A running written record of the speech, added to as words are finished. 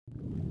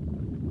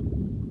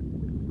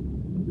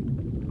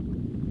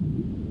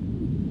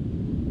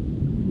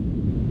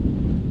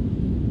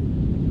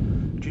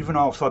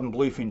juvenile southern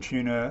bluefin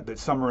tuna that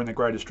summer in the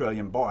Great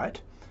Australian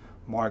Bight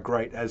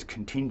migrate as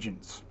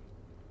contingents,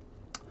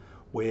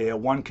 where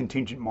one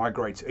contingent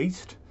migrates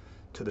east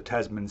to the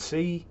Tasman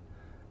Sea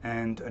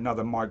and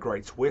another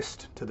migrates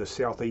west to the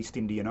southeast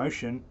Indian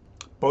Ocean.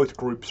 Both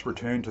groups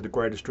return to the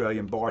Great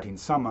Australian Bight in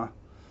summer,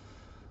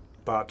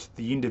 but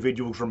the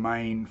individuals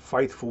remain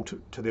faithful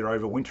to their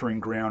overwintering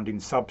ground in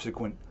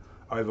subsequent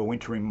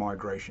overwintering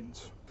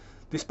migrations.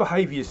 This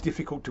behaviour is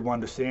difficult to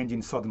understand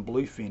in southern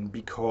bluefin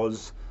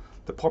because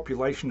the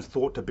population is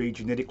thought to be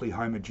genetically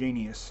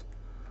homogeneous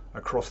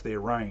across their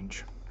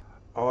range.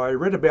 I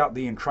read about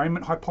the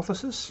entrainment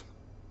hypothesis,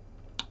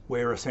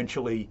 where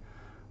essentially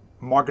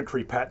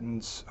migratory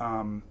patterns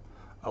are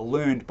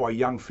learned by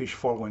young fish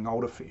following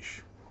older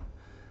fish.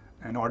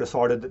 And I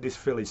decided that this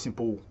fairly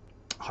simple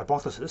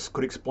hypothesis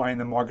could explain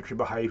the migratory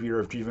behaviour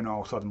of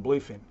juvenile southern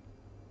bluefin.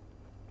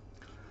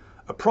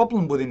 A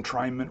problem with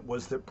entrainment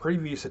was that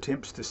previous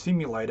attempts to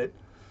simulate it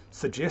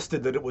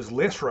suggested that it was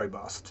less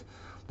robust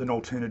than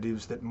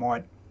alternatives that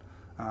might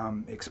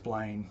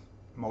explain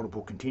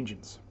multiple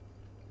contingents.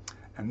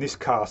 And this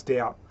cast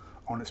doubt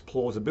on its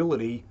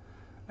plausibility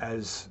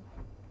as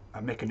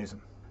a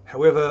mechanism.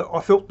 However, I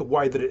felt the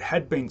way that it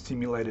had been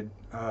simulated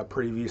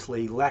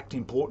previously lacked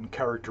important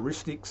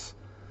characteristics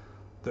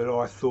that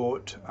I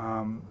thought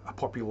a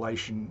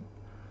population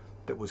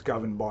that was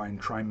governed by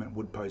entrainment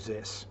would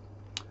possess.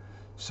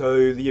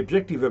 So the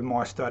objective of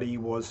my study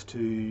was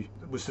to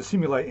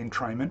simulate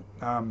entrainment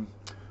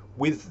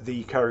with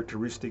the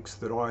characteristics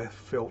that I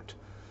felt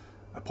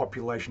a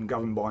population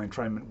governed by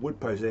entrainment would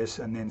possess,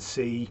 and then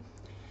see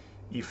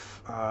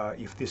if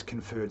this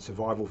conferred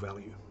survival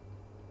value.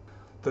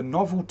 The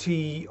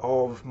novelty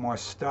of my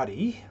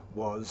study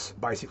was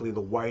basically the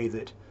way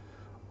that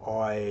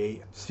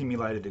I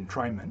simulated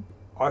entrainment.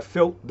 I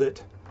felt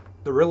that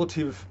the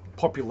relative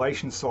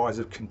population size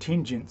of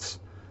contingents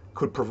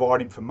could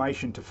provide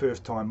information to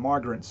first-time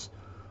migrants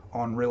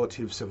on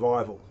relative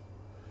survival,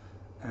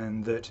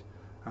 and that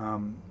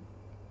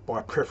by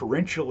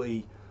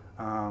preferentially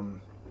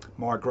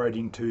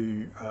migrating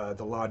to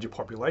the larger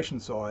population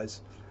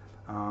size,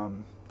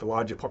 the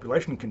larger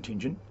population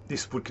contingent,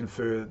 this would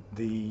confer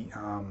the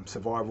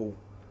survival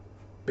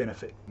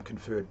benefit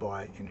conferred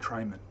by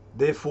entrainment.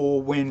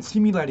 Therefore, when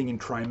simulating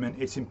entrainment,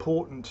 it's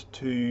important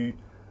to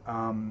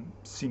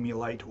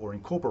simulate or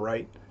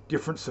incorporate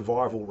different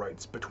survival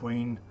rates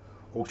between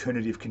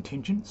alternative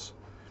contingents,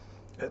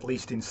 at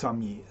least in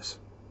some years.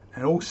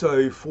 And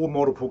also, for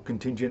multiple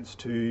contingents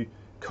to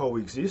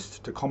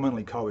coexist, to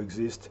commonly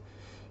coexist,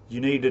 you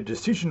need a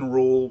decision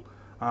rule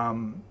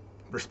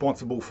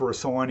responsible for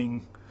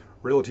assigning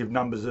relative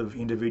numbers of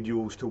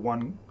individuals to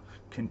one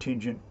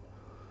contingent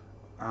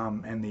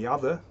and the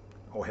other,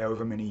 or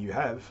however many you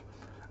have,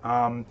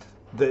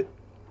 that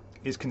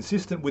is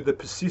consistent with the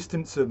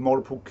persistence of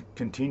multiple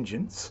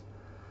contingents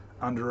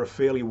under a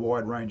fairly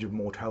wide range of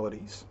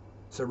mortalities.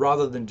 So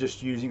rather than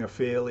just using a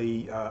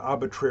fairly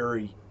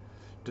arbitrary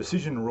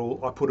decision rule,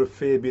 I put a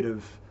fair bit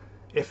of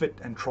effort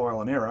and trial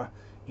and error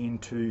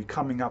into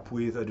coming up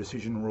with a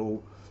decision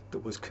rule that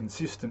was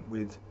consistent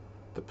with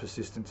the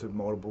persistence of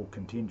multiple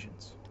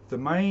contingents. The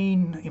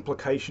main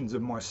implications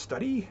of my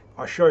study,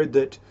 I showed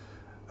that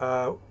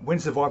when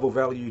survival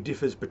value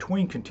differs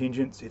between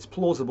contingents, it's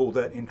plausible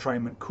that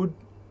entrainment could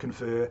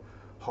confer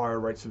higher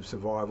rates of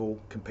survival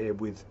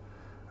compared with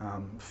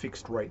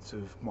fixed rates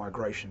of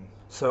migration.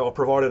 So I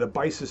provided a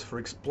basis for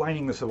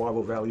explaining the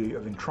survival value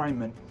of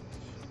entrainment,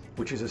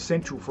 which is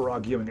essential for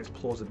arguing its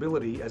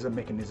plausibility as a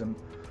mechanism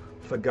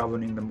for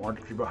governing the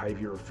migratory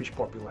behaviour of fish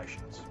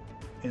populations.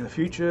 In the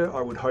future,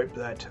 I would hope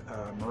that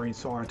marine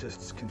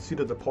scientists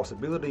consider the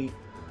possibility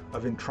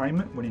of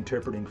entrainment when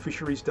interpreting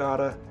fisheries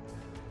data,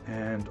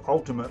 and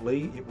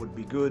ultimately it would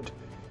be good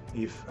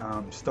if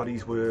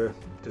studies were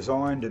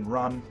designed and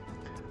run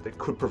that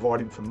could provide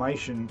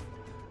information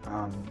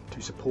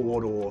to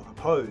support or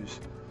oppose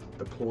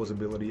the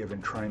plausibility of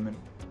entrainment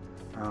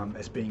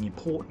as being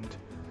important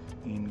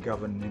in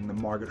governing the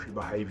migratory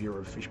behaviour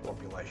of fish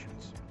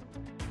populations.